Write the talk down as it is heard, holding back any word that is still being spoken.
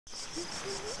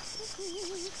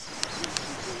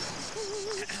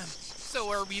So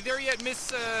are we there yet,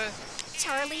 Miss,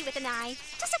 Charli with an I.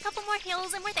 Just a couple more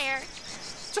hills and we're there.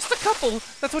 Just a couple?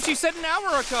 That's what you said an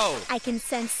hour ago. I can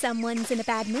sense someone's in a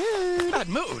bad mood. Bad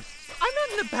mood? I'm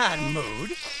not in a bad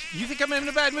mood. You think I'm in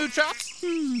a bad mood, Chops?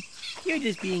 You're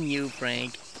just being you,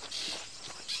 Frank.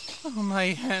 Oh, my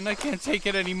hand, I can't take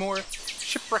it anymore.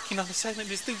 Shipwrecking on this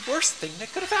island is the worst thing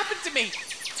that could have happened to me.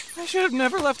 I should have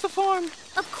never left the farm.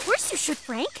 Of course you should,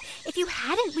 Frank. If you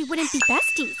hadn't, we wouldn't be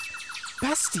besties.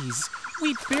 Besties?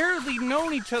 We'd barely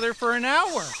known each other for an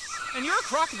hour. And you're a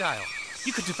crocodile.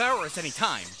 You could devour us any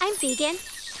time. I'm vegan.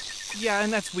 Yeah,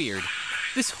 and that's weird.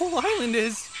 This whole island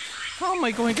is... How am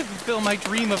I going to fulfill my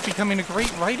dream of becoming a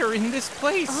great writer in this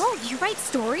place? Oh, you write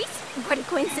stories? What a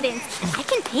coincidence. I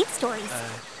can paint stories.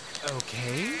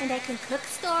 Okay. And I can cook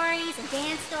stories and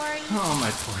dance stories. Oh,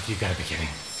 my poor, you gotta be kidding.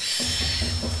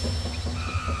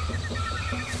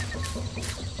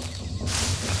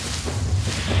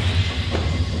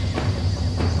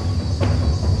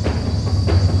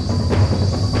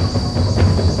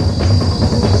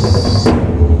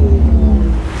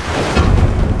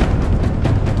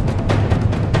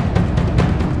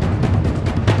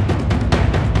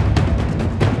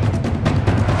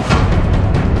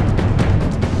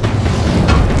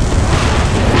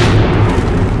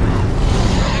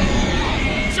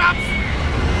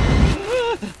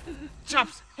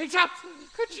 Chops! Hey, Chops!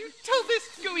 Could you tell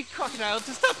this gooey crocodile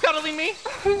to stop cuddling me?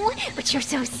 But you're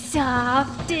so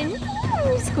soft and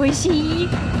squishy.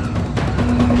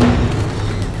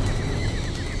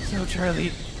 So,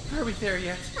 Charli, are we there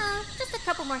yet? Just a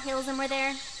couple more hills and we're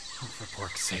there. Oh, for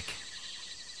pork's sake.